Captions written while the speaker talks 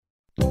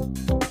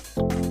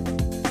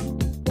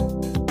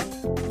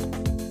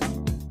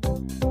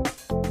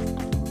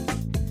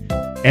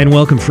And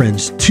welcome,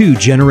 friends, to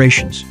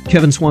Generations.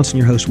 Kevin Swanson,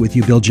 your host, with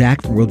you. Bill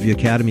Jack from Worldview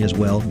Academy as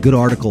well. Good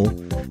article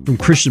from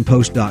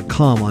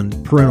ChristianPost.com on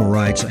parental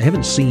rights. I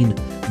haven't seen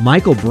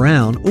Michael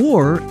Brown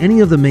or any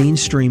of the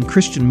mainstream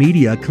Christian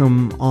media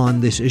come on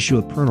this issue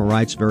of parental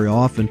rights very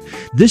often.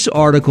 This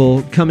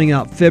article coming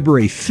out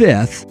February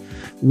 5th,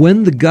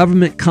 When the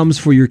Government Comes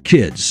for Your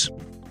Kids.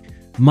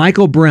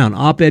 Michael Brown,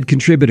 op-ed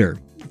contributor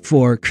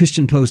for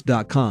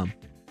ChristianPost.com.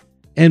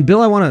 And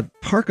Bill, I want to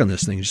park on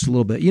this thing just a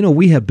little bit. You know,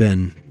 we have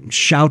been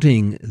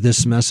shouting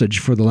this message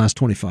for the last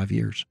 25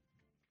 years.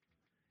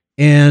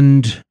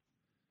 And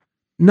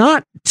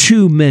not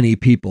too many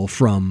people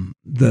from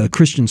the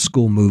Christian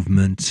school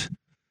movement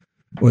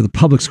or the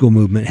public school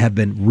movement have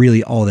been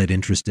really all that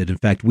interested. In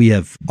fact, we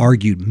have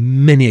argued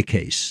many a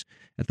case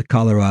at the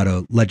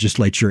Colorado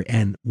legislature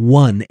and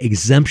won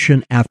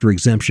exemption after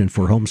exemption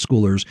for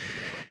homeschoolers,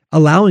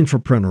 allowing for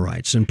parental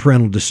rights and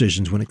parental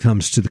decisions when it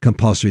comes to the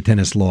compulsory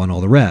attendance law and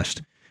all the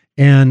rest.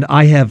 And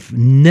I have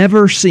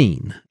never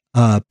seen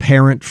a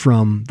parent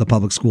from the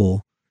public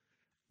school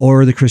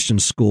or the Christian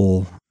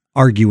school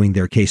arguing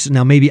their case.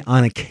 Now, maybe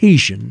on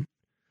occasion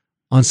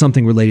on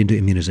something related to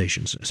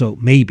immunizations. So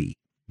maybe.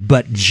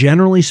 But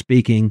generally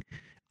speaking,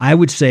 I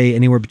would say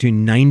anywhere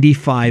between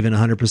 95 and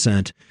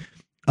 100%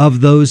 of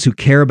those who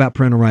care about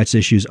parental rights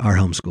issues are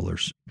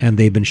homeschoolers. And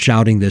they've been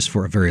shouting this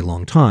for a very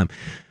long time.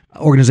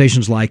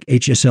 Organizations like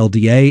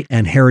HSLDA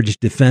and Heritage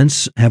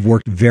Defense have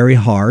worked very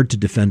hard to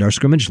defend our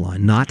scrimmage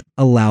line, not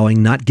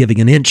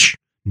giving an inch.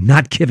 And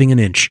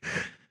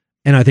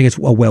I think it's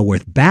a well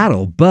worth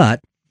battle,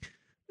 but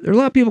there are a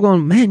lot of people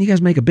going, man, you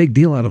guys make a big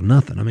deal out of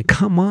nothing. I mean,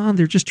 come on.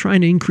 They're just trying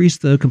to increase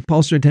the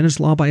compulsory attendance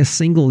law by a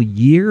single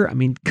year. I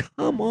mean,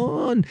 come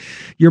on.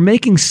 You're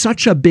making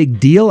such a big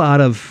deal out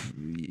of,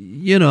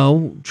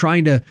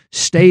 trying to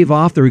stave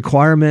off the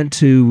requirement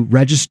to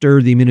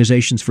register the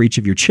immunizations for each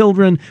of your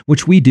children,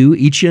 which we do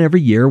each and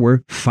every year.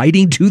 We're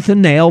fighting tooth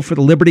and nail for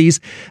the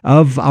liberties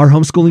of our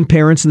homeschooling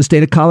parents in the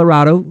state of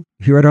Colorado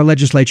here at our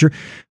legislature.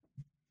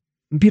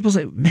 And people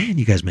say, man,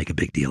 you guys make a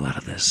big deal out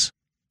of this.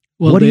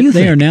 Well, what do you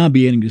think? They are now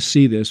beginning to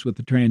see this with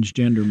the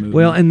transgender movement.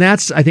 Well, and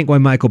that's, I think, why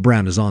Michael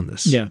Brown is on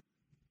this. Yeah.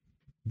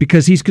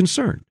 Because he's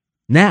concerned.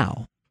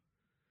 Now,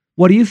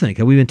 what do you think?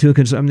 Have we been too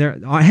concerned? There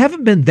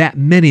haven't been that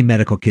many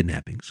medical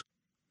kidnappings.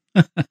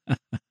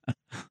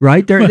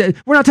 Right? We're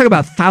not talking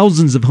about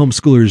thousands of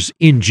homeschoolers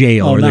in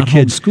jail. Oh, or not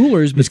their kids,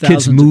 homeschoolers, but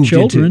kids thousands moved of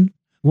children.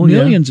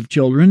 Millions of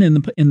children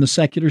in the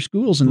secular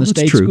schools, in the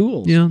state true.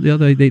 schools. Yeah,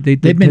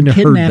 they've been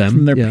kidnapped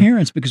from their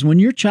parents, because when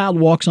your child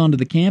walks onto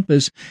the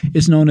campus,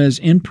 it's known as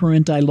in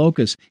parenti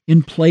locus,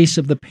 in place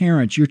of the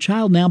parents. Your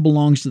child now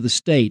belongs to the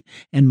state,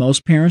 and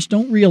most parents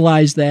don't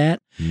realize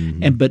that.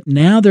 Mm-hmm. But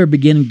now they're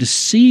beginning to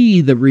see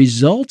the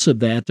results of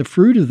that, the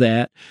fruit of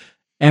that,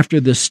 after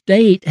the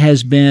state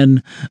has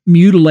been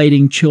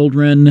mutilating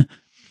children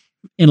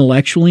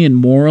intellectually and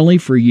morally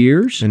for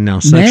years. And now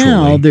sexually.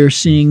 Now they're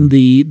seeing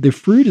the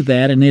fruit of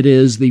that, and it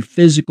is the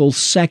physical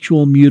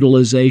sexual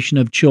mutilization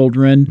of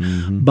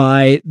children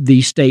by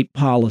the state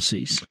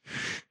policies.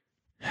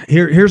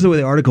 Here's the way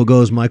the article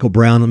goes, Michael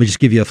Brown. Let me just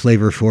give you a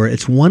flavor for it.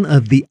 It's one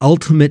of the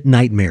ultimate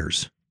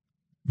nightmares.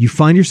 You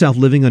find yourself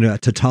living under a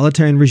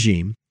totalitarian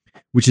regime,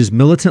 which is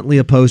militantly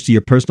opposed to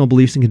your personal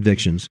beliefs and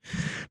convictions,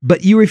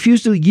 but you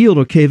refuse to yield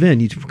or cave in.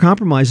 You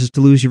compromise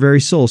to lose your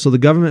very soul, so the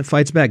government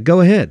fights back.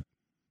 Go ahead.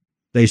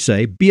 They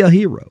say, be a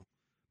hero,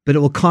 but it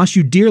will cost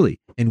you dearly,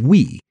 and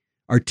we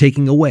are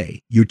taking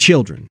away your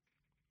children.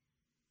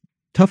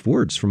 Tough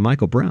words from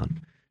Michael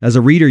Brown. As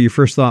a reader, your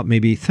first thought may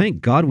be,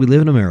 thank God we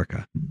live in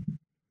America.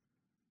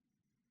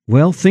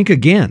 Well, think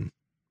again.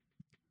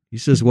 He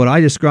says, what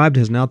I described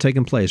has now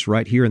taken place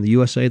right here in the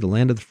USA, the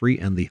land of the free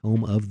and the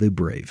home of the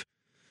brave.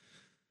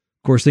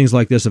 Of course, things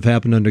like this have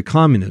happened under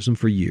communism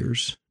for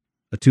years.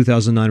 A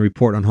 2009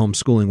 report on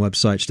homeschooling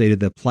website stated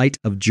the plight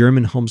of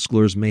German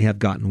homeschoolers may have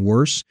gotten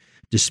worse.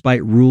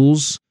 Despite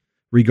rules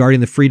regarding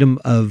the freedom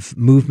of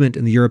movement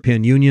in the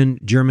European Union,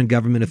 German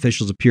government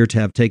officials appear to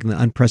have taken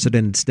the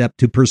unprecedented step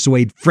to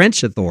persuade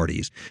French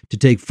authorities to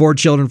take 4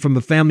 children from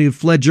a family who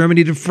fled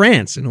Germany to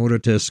France in order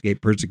to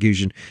escape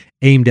persecution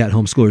aimed at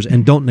homeschoolers.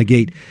 And don't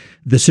negate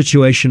the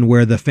situation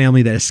where the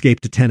family that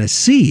escaped to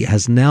Tennessee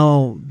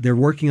they're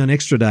working on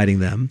extraditing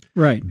them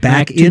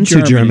back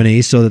into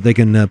Germany so that they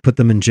can put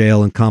them in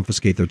jail and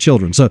confiscate their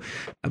children. So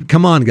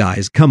come on,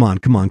 guys. Come on.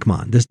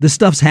 This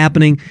stuff's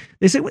happening.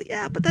 They say, well,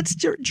 yeah, but that's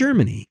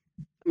Germany.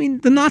 I mean,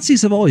 the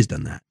Nazis have always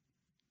done that,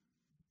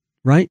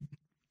 right?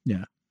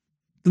 Yeah.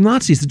 The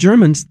Nazis, the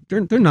Germans,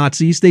 they're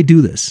Nazis. They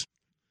do this.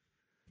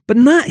 But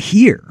not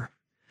here.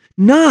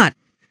 Not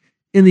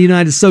in the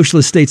United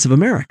Socialist States of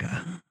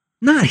America.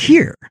 Not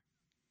here.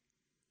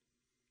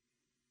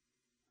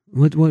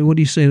 What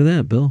do you say to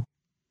that, Bill?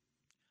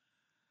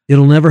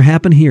 It'll never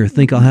happen here.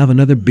 Think I'll have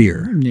another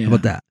beer. Yeah. How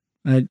about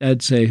that?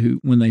 I'd say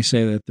when they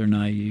say that, they're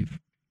naive.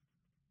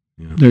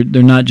 Yeah.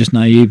 They're not just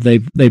naive.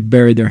 They've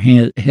buried their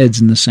heads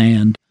in the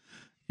sand,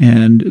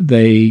 and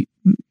they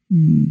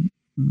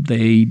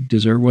they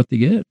deserve what they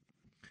get.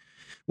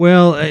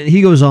 Well,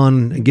 he goes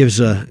on and gives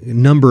a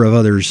number of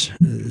others,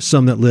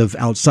 some that live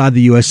outside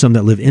the U.S., some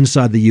that live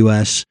inside the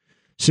U.S.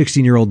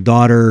 16-year-old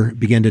daughter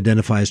began to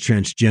identify as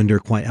transgender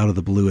quite out of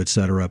the blue,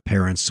 etc.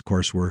 Parents, of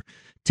course, were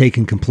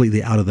taken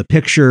completely out of the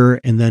picture.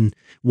 And then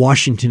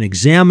Washington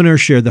Examiner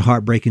shared the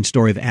heartbreaking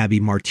story of Abby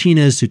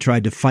Martinez, who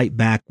tried to fight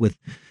back with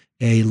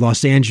a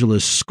Los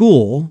Angeles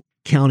school.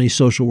 County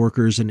social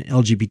workers and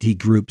LGBT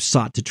groups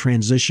sought to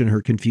transition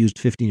her confused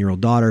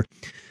 15-year-old daughter.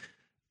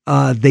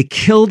 They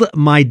killed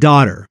my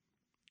daughter,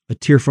 a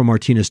tearful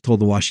Martinez told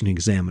the Washington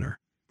Examiner.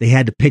 They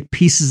had to pick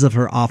pieces of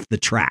her off the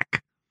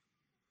track.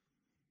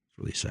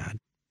 Really sad.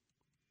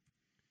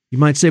 You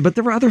might say, but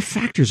there were other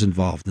factors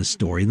involved in this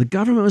story, and the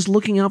government was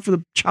looking out for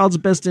the child's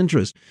best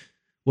interest.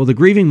 Well, the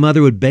grieving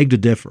mother would beg to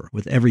differ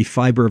with every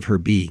fiber of her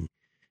being.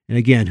 And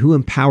again, who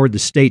empowered the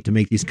state to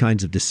make these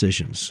kinds of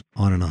decisions?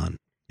 On and on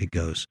it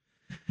goes.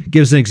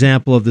 Gives an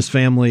example of this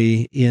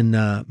family in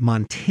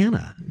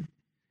Montana.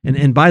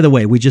 And by the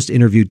way, we just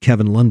interviewed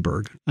Kevin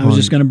Lundberg. I was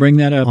just going to bring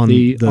that up,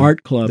 the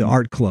Art Club. The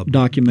Art Club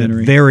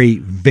documentary. Very,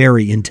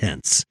 very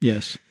intense.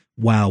 Yes.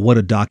 Wow, what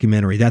a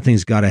documentary. That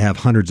thing's got to have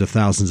hundreds of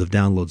thousands of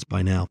downloads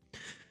by now.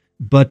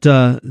 But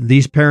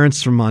these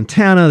parents from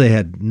Montana, they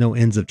had no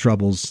ends of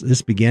troubles.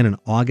 This began in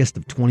August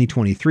of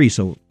 2023,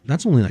 so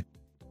that's only like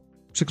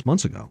 6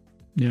 months ago.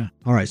 Yeah.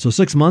 All right, so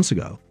 6 months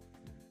ago,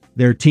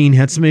 their teen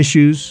had some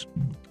issues.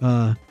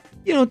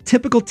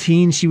 Typical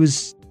teen. She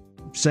was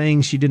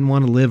saying she didn't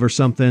want to live or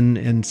something,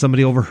 and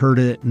somebody overheard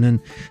it, and then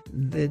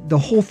the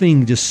whole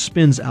thing just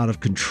spins out of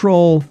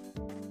control.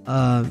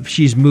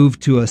 She's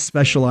moved to a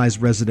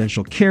specialized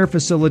residential care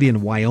facility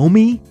in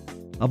Wyoming,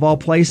 of all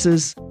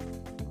places.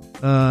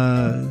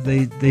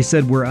 They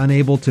said we're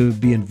unable to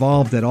be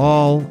involved at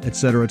all, et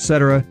cetera, et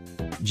cetera.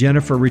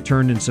 Jennifer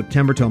returned in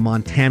September to a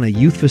Montana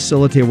youth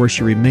facility where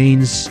she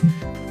remains.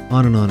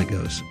 On and on it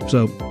goes.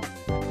 So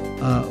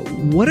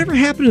whatever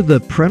happened to the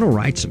Parental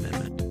Rights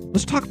Amendment?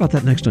 Let's talk about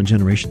that next on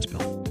Generations, Bill.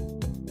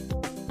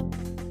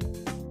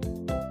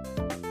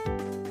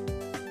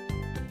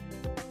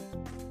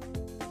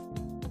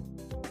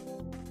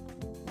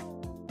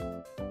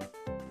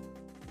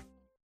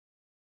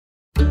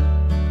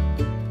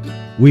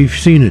 We've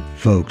seen it,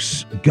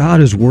 folks.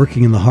 God is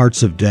working in the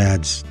hearts of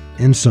dads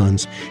and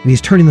sons, and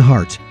he's turning the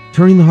hearts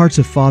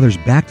of fathers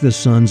back to the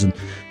sons, and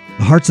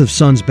the hearts of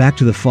sons back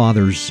to the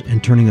fathers,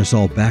 and turning us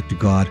all back to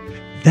God.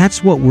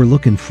 That's what we're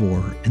looking for,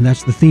 and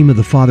that's the theme of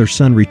the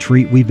Father-Son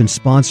Retreat we've been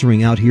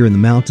sponsoring out here in the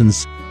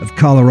mountains of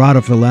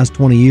Colorado for the last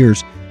 20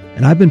 years,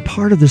 and I've been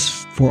part of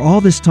this for all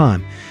this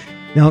time.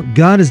 Now,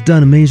 God has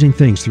done amazing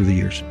things through the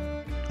years.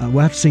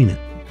 I've seen it.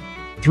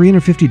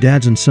 350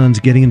 dads and sons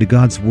getting into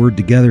God's Word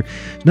together.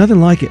 Nothing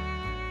like it.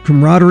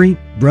 Camaraderie,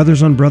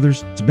 brothers on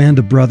brothers. It's a band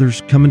of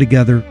brothers coming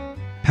together.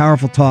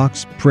 Powerful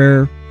talks,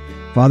 prayer,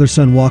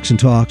 father-son walks and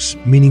talks,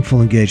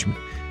 meaningful engagement.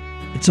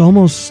 It's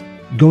almost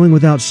going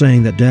without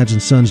saying that dads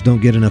and sons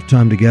don't get enough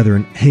time together.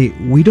 And hey,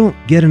 we don't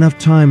get enough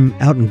time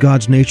out in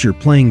God's nature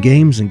playing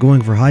games and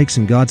going for hikes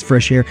in God's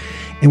fresh air.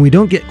 And we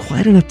don't get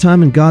quite enough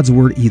time in God's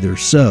Word either.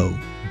 So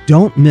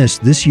don't miss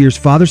this year's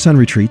Father-Son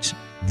Retreats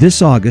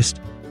this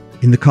August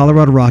in the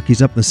Colorado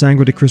Rockies up in the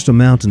Sangre de Cristo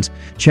Mountains.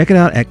 Check it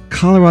out at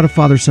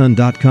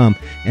coloradofatherson.com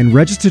and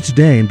register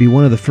today and be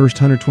one of the first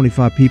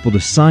 125 people to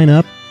sign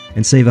up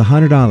and save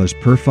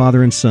 $100 per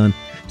father and son.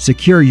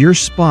 Secure your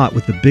spot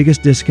with the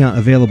biggest discount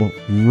available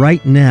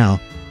right now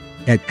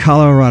at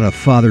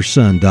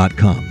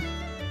coloradofatherson.com.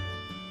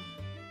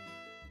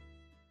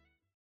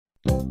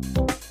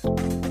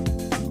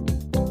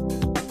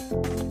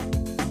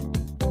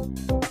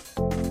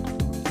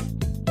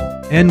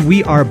 And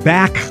we are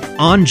back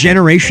on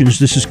Generations.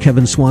 This is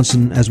Kevin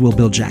Swanson, as will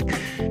Bill Jack.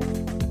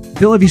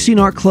 Bill, have you seen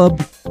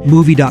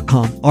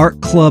artclubmovie.com?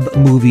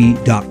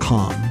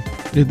 Artclubmovie.com.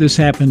 This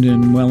happened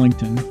in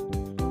Wellington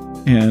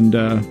and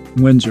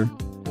Windsor.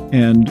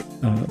 And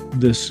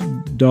this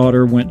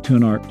daughter went to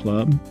an art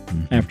club,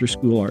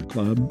 after-school art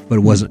club. But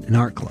it wasn't an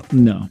art club.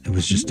 No. It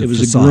was just a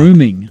facade.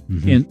 grooming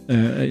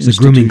It's a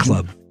grooming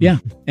club. Yeah.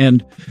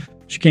 And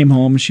she came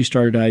home and she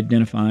started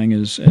identifying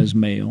as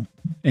male.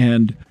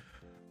 And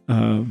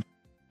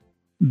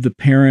the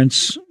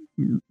parents,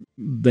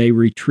 they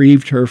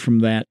retrieved her from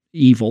that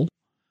evil.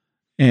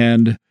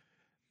 And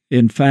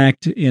in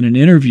fact, in an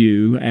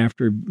interview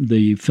after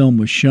the film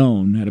was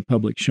shown at a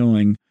public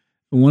showing,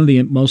 one of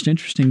the most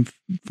interesting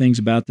things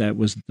about that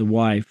was that the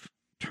wife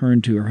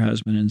turned to her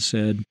husband and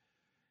said,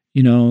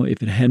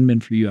 if it hadn't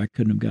been for you, I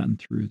couldn't have gotten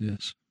through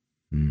this.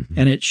 Mm-hmm.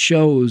 And it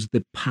shows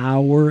the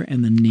power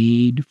and the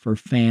need for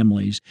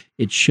families.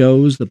 It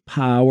shows the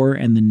power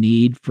and the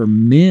need for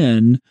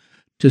men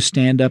to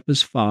stand up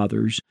as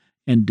fathers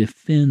and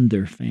defend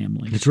their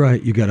families. That's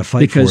right. You got to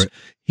fight for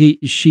it.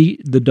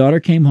 The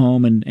daughter came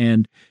home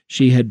and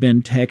she had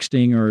been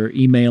texting or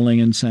emailing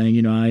and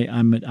saying,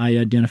 I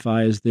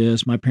identify as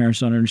this. My parents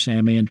don't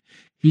understand me. And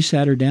he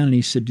sat her down and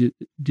he said, do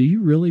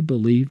you really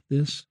believe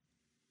this?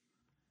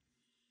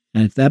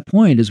 And at that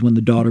point is when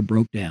the daughter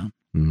broke down.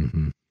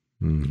 Mm-hmm.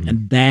 Mm-hmm.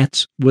 And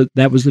that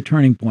was the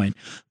turning point.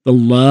 The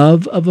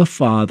love of a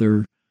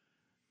father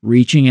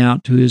reaching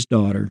out to his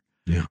daughter.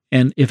 Yeah.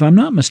 And if I'm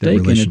not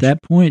mistaken, at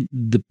that point,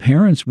 the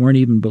parents weren't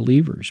even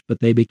believers, but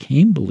they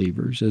became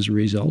believers as a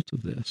result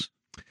of this.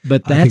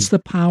 But that's the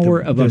power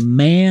of a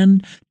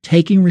man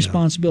taking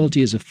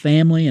responsibility as a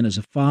family and as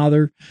a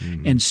father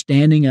and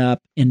standing up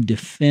in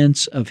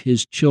defense of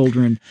his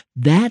children.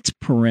 That's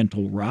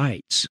parental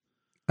rights.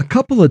 A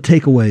couple of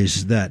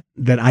takeaways that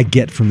I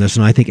get from this,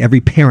 and I think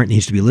every parent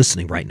needs to be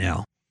listening right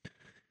now.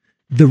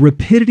 The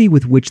rapidity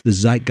with which the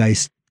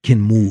zeitgeist can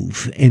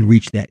move and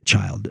reach that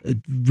child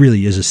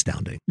really is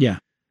astounding. Yeah.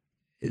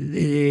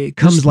 It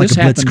comes like a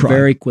blitzkrieg.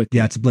 Very quickly.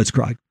 Yeah, it's a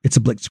blitzkrieg. It's a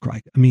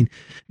blitzkrieg. I mean,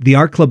 the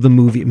Art Club, the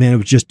movie, man, it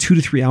was just 2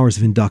 to 3 hours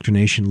of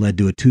indoctrination led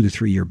to a 2 to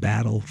 3 year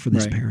battle for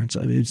these parents.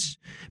 I mean,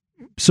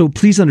 so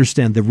please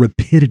understand the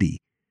rapidity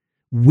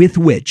with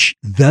which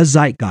the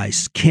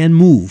zeitgeist can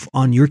move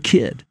on your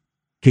kid.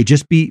 Okay,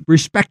 just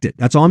respect it.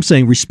 That's all I'm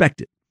saying.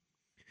 Respect it.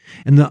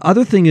 And the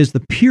other thing is the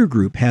peer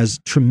group has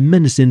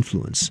tremendous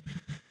influence.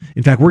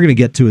 In fact, we're going to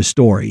get to a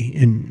story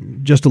in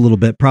just a little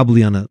bit,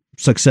 probably on a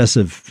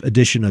successive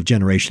edition of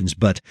Generations,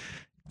 but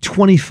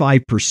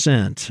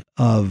 25%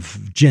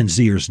 of Gen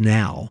Zers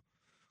now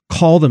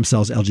call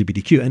themselves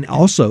LGBTQ. And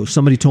also,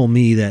 somebody told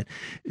me that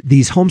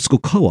these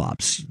homeschool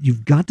co-ops,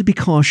 you've got to be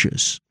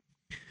cautious.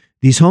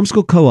 These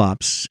homeschool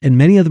co-ops, and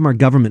many of them are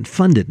government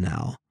funded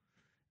now,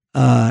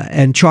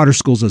 and charter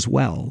schools as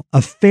well,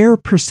 a fair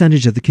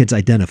percentage of the kids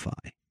identify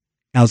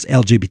as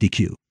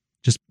LGBTQ.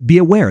 Just be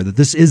aware that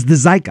this is the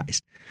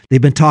zeitgeist. They've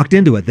been talked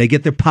into it. They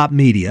get their pop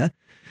media.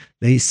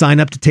 They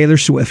sign up to Taylor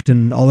Swift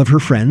and all of her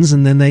friends,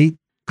 and then they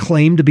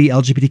claim to be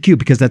LGBTQ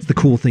because that's the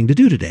cool thing to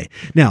do today.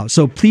 Now,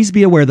 so please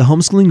be aware the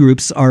homeschooling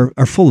groups are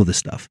full of this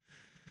stuff.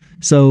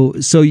 So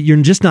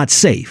you're just not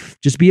safe.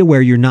 Just be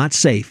aware you're not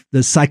safe.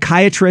 The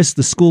psychiatrists,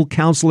 the school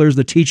counselors,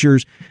 the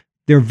teachers,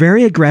 they're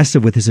very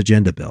aggressive with this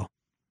agenda bill.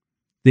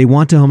 They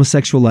want to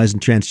homosexualize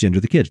and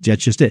transgender the kids.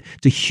 That's just it.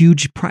 It's a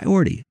huge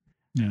priority.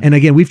 Yeah. And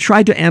again, we've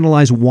tried to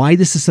analyze why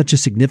this is such a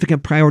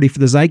significant priority for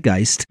the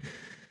zeitgeist,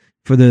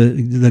 for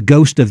the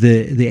ghost of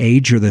the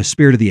age or the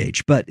spirit of the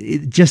age. But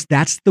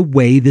that's the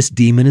way this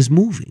demon is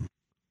moving.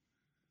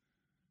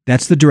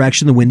 That's the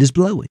direction the wind is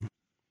blowing.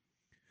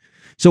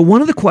 So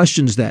one of the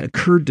questions that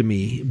occurred to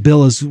me,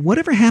 Bill, is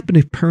whatever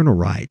happened to parental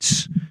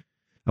rights?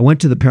 I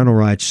went to the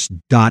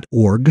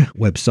parentalrights.org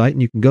website,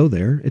 and you can go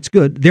there. It's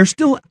good. They're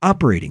still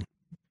operating.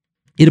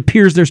 It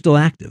appears they're still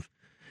active.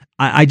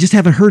 I just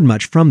haven't heard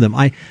much from them.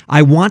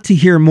 I want to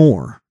hear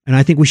more, and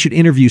I think we should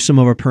interview some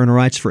of our parental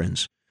rights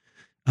friends.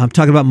 I'm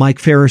talking about Mike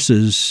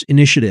Ferris's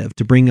initiative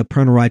to bring a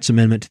parental rights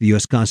amendment to the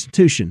U.S.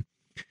 Constitution.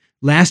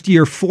 Last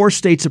year, 4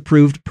 states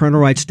approved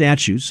parental rights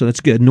statutes, so that's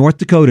good. North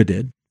Dakota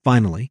did,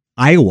 finally.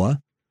 Iowa,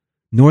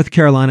 North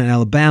Carolina, and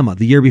Alabama.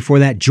 The year before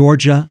that,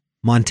 Georgia,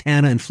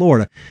 Montana, and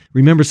Florida.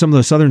 Remember, some of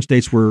those southern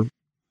states where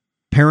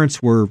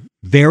parents were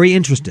very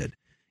interested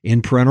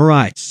in parental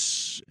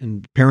rights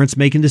and parents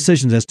making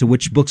decisions as to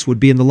which books would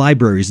be in the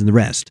libraries and the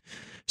rest.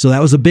 So that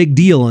was a big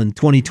deal in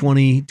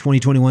 2020,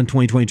 2021,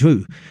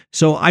 2022.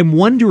 So I'm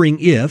wondering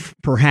if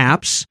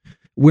perhaps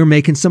we're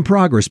making some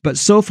progress. But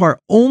so far,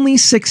 only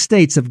 6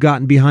 states have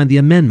gotten behind the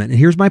amendment. And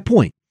here's my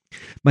point.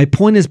 My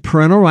point is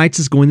parental rights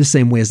is going the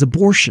same way as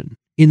abortion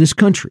in this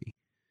country.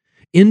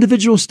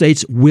 Individual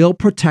states will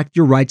protect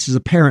your rights as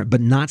a parent,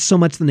 but not so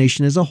much the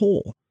nation as a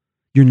whole.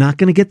 You're not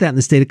going to get that in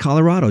the state of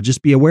Colorado.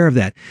 Just be aware of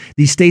that.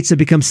 These states have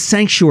become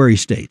sanctuary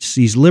states,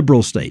 these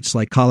liberal states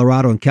like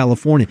Colorado and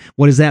California.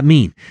 What does that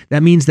mean?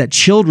 That means that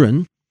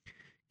children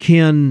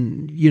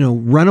can,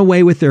 run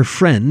away with their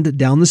friend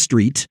down the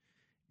street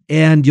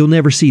and you'll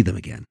never see them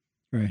again.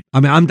 Right. I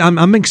mean,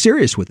 I'm being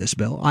serious with this,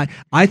 Bill.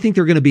 I think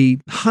there are going to be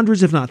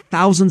hundreds, if not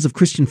thousands, of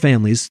Christian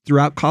families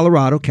throughout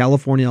Colorado,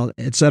 California,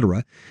 et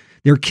cetera.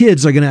 Their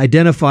kids are going to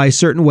identify a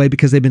certain way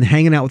because they've been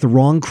hanging out with the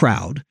wrong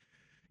crowd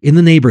in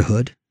the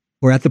neighborhood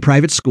or at the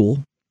private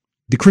school,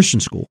 the Christian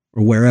school,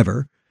 or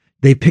wherever.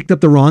 They picked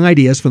up the wrong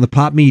ideas from the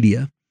pop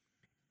media,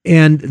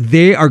 and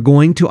they are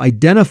going to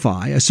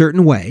identify a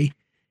certain way,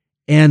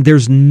 and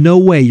there's no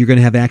way you're going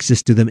to have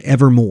access to them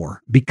ever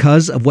more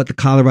because of what the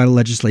Colorado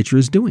legislature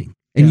is doing.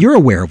 And you're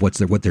aware of what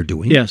they're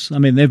doing. Yes. I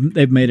mean,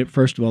 they've made it,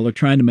 first of all, they're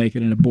trying to make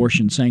it an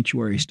abortion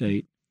sanctuary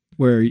state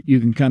where you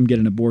can come get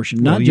an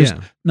abortion. Not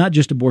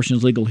just abortion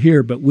is legal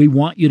here, but we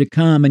want you to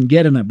come and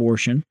get an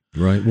abortion.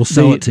 Right. We'll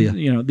sell it to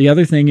you. The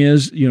other thing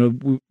is,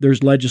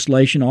 there's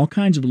legislation, all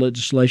kinds of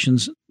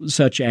legislations,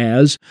 such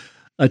as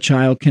a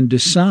child can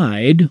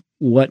decide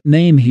what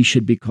name he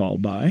should be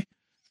called by.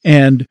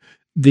 And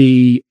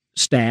the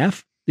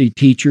staff, the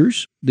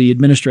teachers, the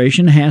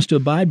administration has to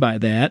abide by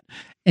that.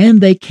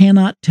 And they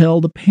cannot tell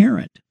the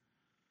parent.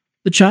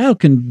 The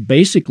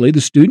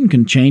student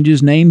can change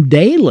his name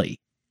daily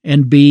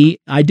and be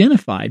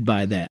identified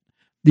by that.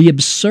 The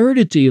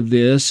absurdity of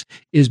this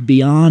is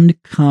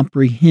beyond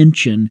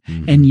comprehension,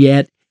 and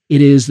yet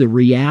it is the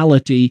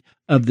reality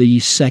of the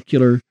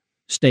secular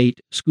state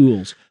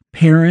schools.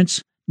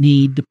 Parents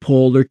need to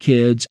pull their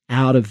kids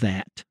out of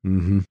that.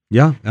 Mm-hmm.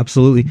 Yeah,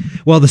 absolutely.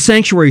 Well, the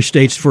sanctuary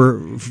states for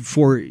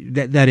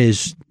that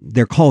is,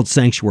 they're called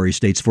sanctuary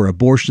states for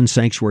abortion,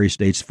 sanctuary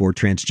states for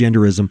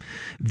transgenderism.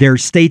 They're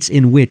states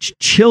in which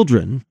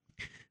children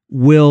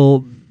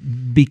will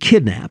be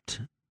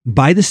kidnapped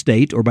by the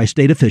state or by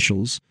state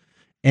officials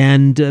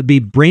and be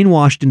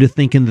brainwashed into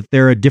thinking that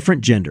they're a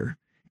different gender,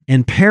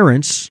 and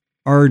parents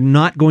are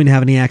not going to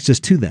have any access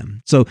to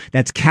them. So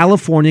that's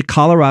California,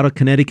 Colorado,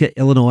 Connecticut,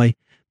 Illinois,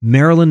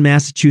 Maryland,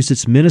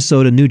 Massachusetts,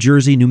 Minnesota, New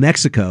Jersey, New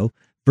Mexico,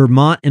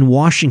 Vermont, and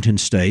Washington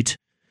State.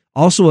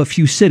 Also a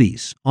few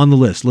cities on the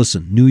list.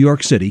 Listen, New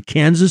York City,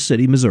 Kansas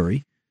City,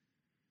 Missouri,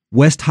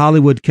 West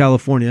Hollywood,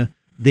 California.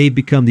 They've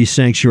become these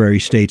sanctuary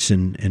states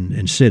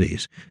and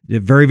cities. They're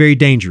very, very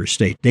dangerous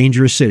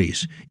dangerous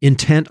cities,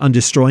 intent on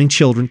destroying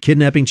children,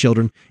 kidnapping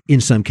children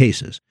in some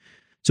cases.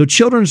 So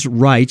children's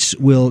rights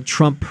will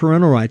trump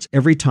parental rights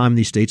every time in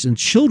these states, and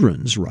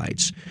children's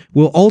rights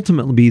will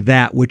ultimately be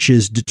that which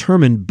is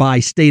determined by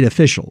state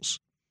officials.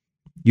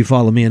 You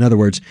follow me? In other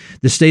words,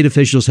 the state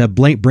officials have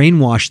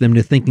brainwashed them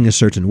into thinking a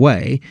certain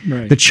way.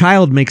 Right. The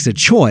child makes a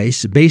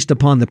choice based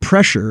upon the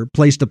pressure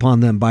placed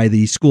upon them by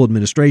the school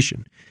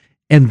administration.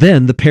 And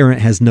then the parent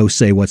has no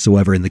say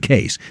whatsoever in the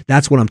case.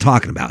 That's what I'm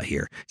talking about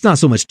here. It's not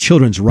so much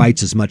children's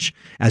rights as much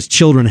as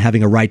children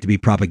having a right to be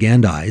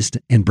propagandized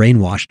and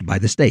brainwashed by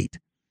the state.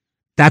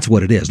 That's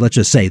what it is. Let's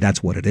just say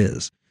that's what it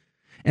is.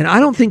 And I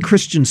don't think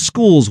Christian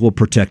schools will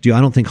protect you.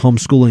 I don't think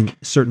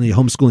certainly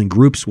homeschooling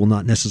groups will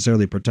not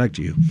necessarily protect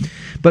you.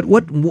 But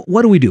what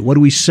do we do? What do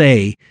we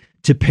say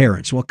to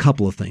parents? Well, a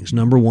couple of things.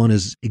 Number one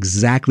is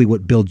exactly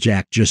what Bill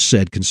Jack just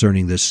said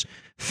concerning this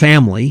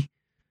family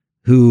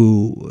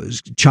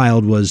whose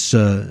child was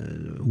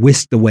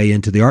whisked away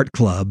into the art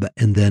club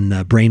and then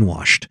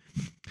brainwashed.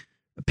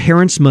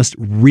 Parents must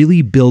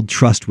really build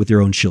trust with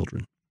their own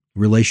children.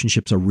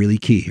 Relationships are really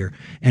key here,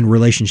 and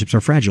relationships are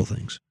fragile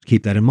things.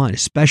 Keep that in mind,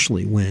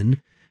 especially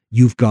when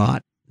you've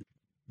got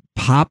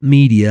pop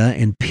media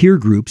and peer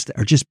groups that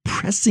are just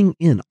pressing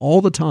in all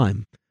the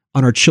time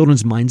on our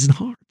children's minds and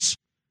hearts.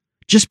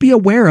 Just be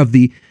aware of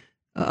the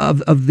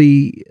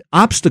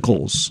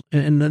obstacles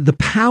and the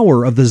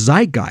power of the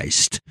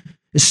zeitgeist,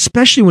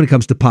 especially when it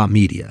comes to pop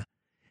media,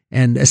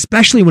 and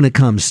especially when it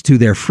comes to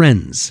their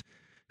friends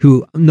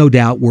who no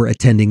doubt were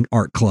attending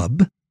art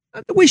club.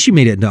 The way she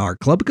made it into art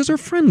club because her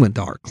friend went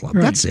to art club.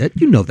 Right. That's it.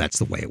 You know that's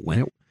the way it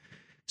went.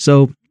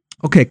 So,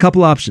 okay, a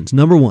couple options.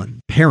 Number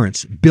one,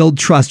 parents, build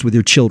trust with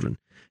your children.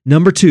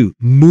 Number two,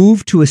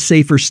 move to a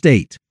safer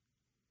state.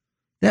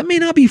 That may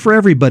not be for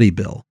everybody,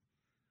 Bill.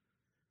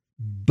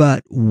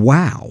 But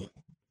wow,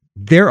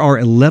 there are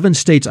 11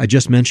 states I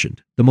just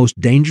mentioned, the most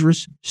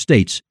dangerous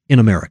states in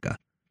America.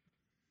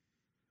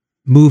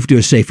 Move to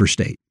a safer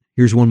state.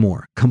 Here's one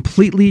more.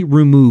 Completely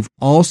remove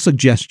all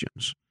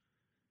suggestions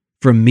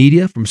from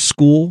media, from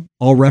school,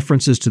 all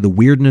references to the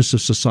weirdness of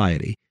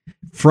society,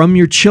 from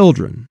your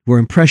children who are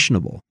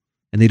impressionable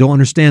and they don't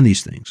understand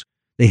these things.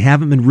 They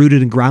haven't been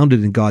rooted and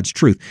grounded in God's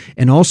truth.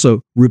 And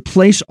also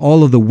replace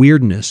all of the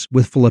weirdness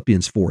with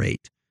Philippians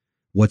 4:8.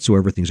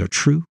 Whatsoever things are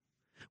true,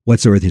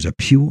 whatsoever things are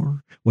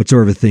pure,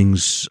 whatsoever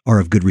things are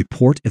of good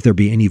report, if there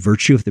be any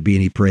virtue, if there be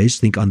any praise,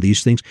 think on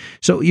these things.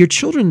 So your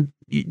children,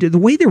 the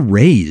way they're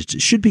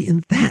raised should be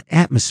in that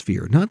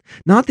atmosphere,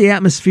 not the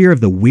atmosphere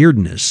of the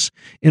weirdness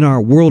in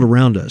our world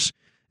around us.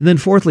 And then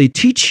fourthly,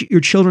 teach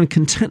your children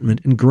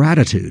contentment and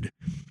gratitude.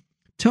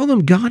 Tell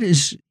them God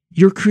is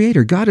your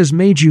creator. God has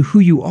made you who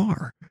you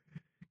are.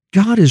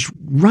 God is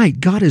right.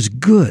 God is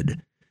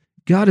good.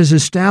 God has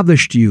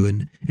established you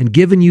and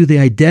given you the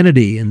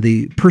identity and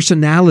the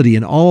personality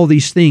and all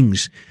these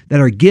things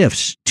that are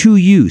gifts to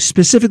you,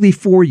 specifically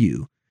for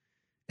you.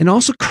 And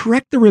also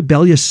correct the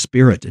rebellious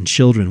spirit in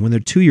children when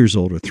they're 2 years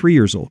old or 3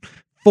 years old,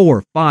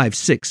 4, 5,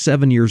 6,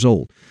 7 years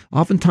old.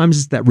 Oftentimes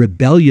it's that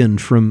rebellion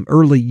from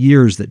early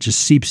years that just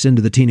seeps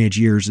into the teenage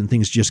years and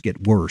things just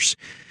get worse.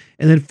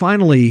 And then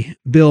finally,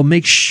 Bill,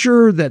 make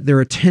sure that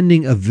they're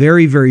attending a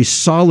very, very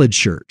solid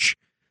church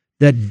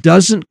that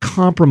doesn't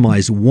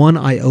compromise one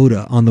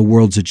iota on the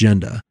world's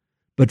agenda,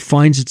 but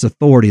finds its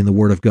authority in the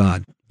Word of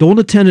God. Don't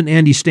attend an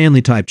Andy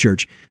Stanley type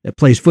church that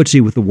plays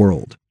footsie with the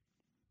world.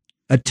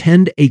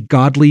 Attend a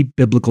godly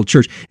biblical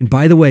church. And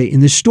by the way,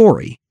 in this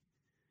story,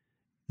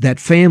 that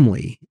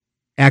family,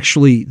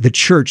 actually, the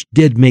church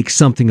did make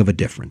something of a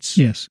difference.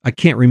 Yes. I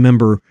can't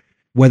remember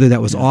whether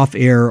that was off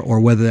air or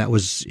whether that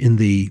was in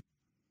the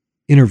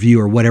interview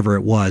or whatever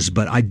it was,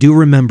 but I do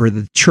remember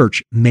the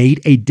church made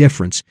a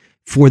difference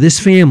for this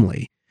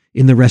family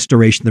in the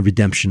restoration, the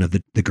redemption of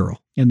the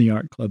girl. In the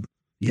art club,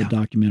 the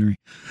documentary.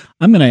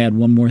 I'm going to add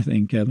one more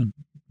thing, Kevin.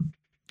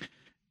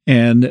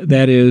 And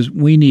that is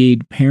we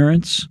need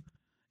parents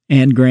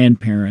and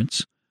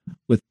grandparents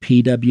with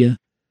PWP,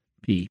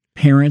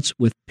 parents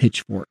with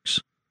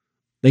pitchforks.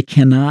 They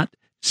cannot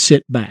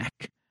sit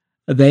back.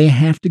 They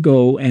have to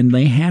go, and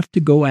they have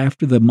to go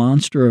after the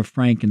monster of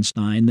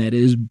Frankenstein that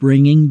is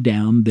bringing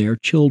down their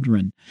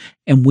children.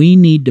 And we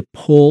need to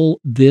pull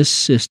this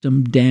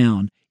system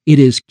down. It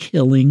is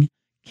killing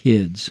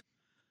kids.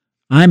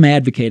 I'm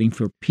advocating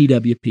for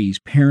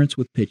PWPs, parents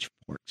with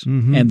pitchforks,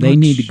 and they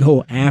need to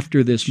go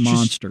after this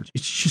monster.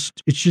 It's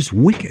just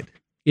wicked.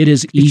 It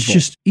is evil. It's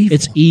just evil.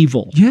 It's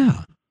evil.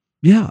 Yeah.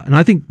 Yeah. And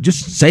I think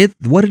just say it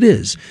what it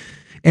is.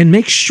 And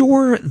make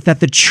sure that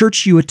the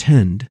church you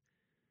attend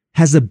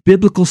has a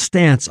biblical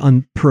stance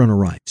on parental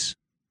rights.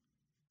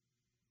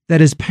 That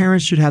is,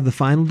 parents should have the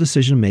final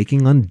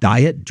decision-making on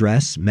diet,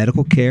 dress,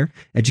 medical care,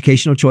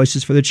 educational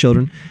choices for their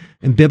children.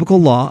 And biblical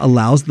law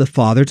allows the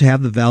father to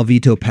have the val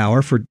veto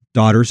power for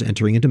daughters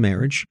entering into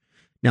marriage.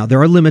 Now,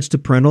 there are limits to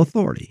parental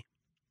authority.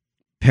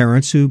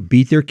 Parents who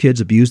beat their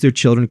kids, abuse their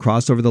children,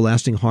 cross over the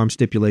lasting harm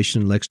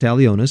stipulation in lex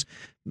talionis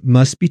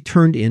must be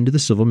turned into the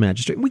civil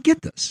magistrate. We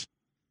get this.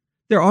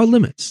 There are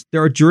limits.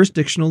 There are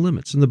jurisdictional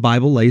limits, and the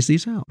Bible lays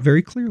these out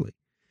very clearly.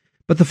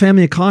 But the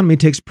family economy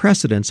takes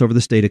precedence over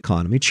the state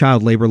economy.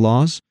 Child labor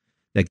laws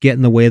that get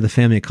in the way of the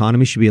family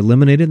economy should be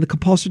eliminated, and the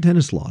compulsory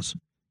attendance laws.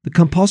 The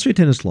compulsory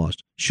attendance laws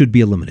should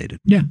be eliminated.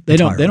 Yeah, they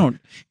don't.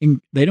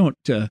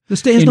 The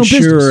state has no ensure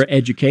business.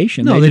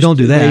 education. No, they don't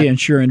do that. They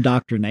ensure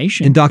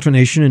indoctrination.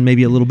 Indoctrination and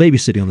maybe a little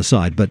babysitting on the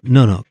side. But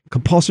no.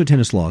 Compulsory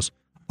attendance laws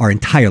are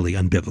entirely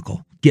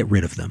unbiblical. Get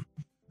rid of them.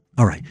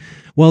 All right.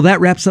 Well,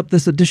 that wraps up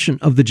this edition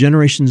of the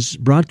Generations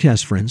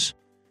broadcast, friends.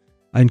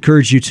 I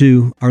encourage you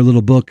to our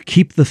little book,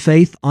 Keep the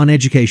Faith on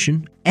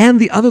Education, and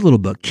the other little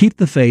book, Keep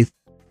the Faith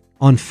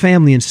on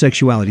Family and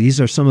Sexuality. These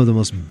are some of the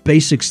most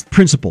basic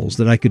principles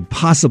that I could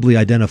possibly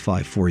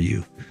identify for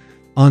you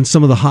on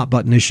some of the hot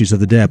button issues of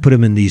the day. I put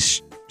them in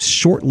these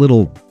short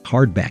little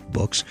hardback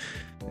books.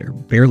 They're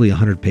barely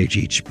 100-page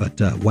each, but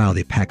wow,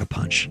 they pack a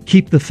punch.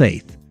 Keep the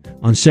Faith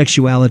on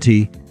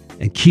Sexuality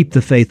and Keep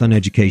the Faith on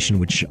Education,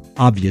 which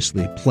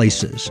obviously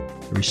places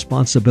the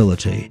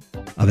responsibility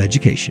of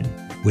education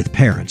with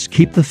parents.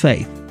 Keep the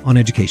Faith on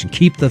Education.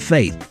 Keep the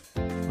Faith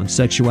on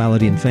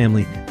Sexuality and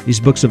Family. These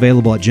books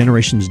available at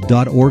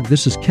generations.org.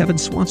 This is Kevin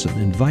Swanson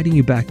inviting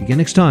you back again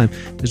next time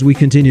as we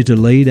continue to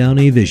lay down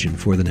a vision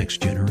for the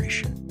next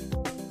generation.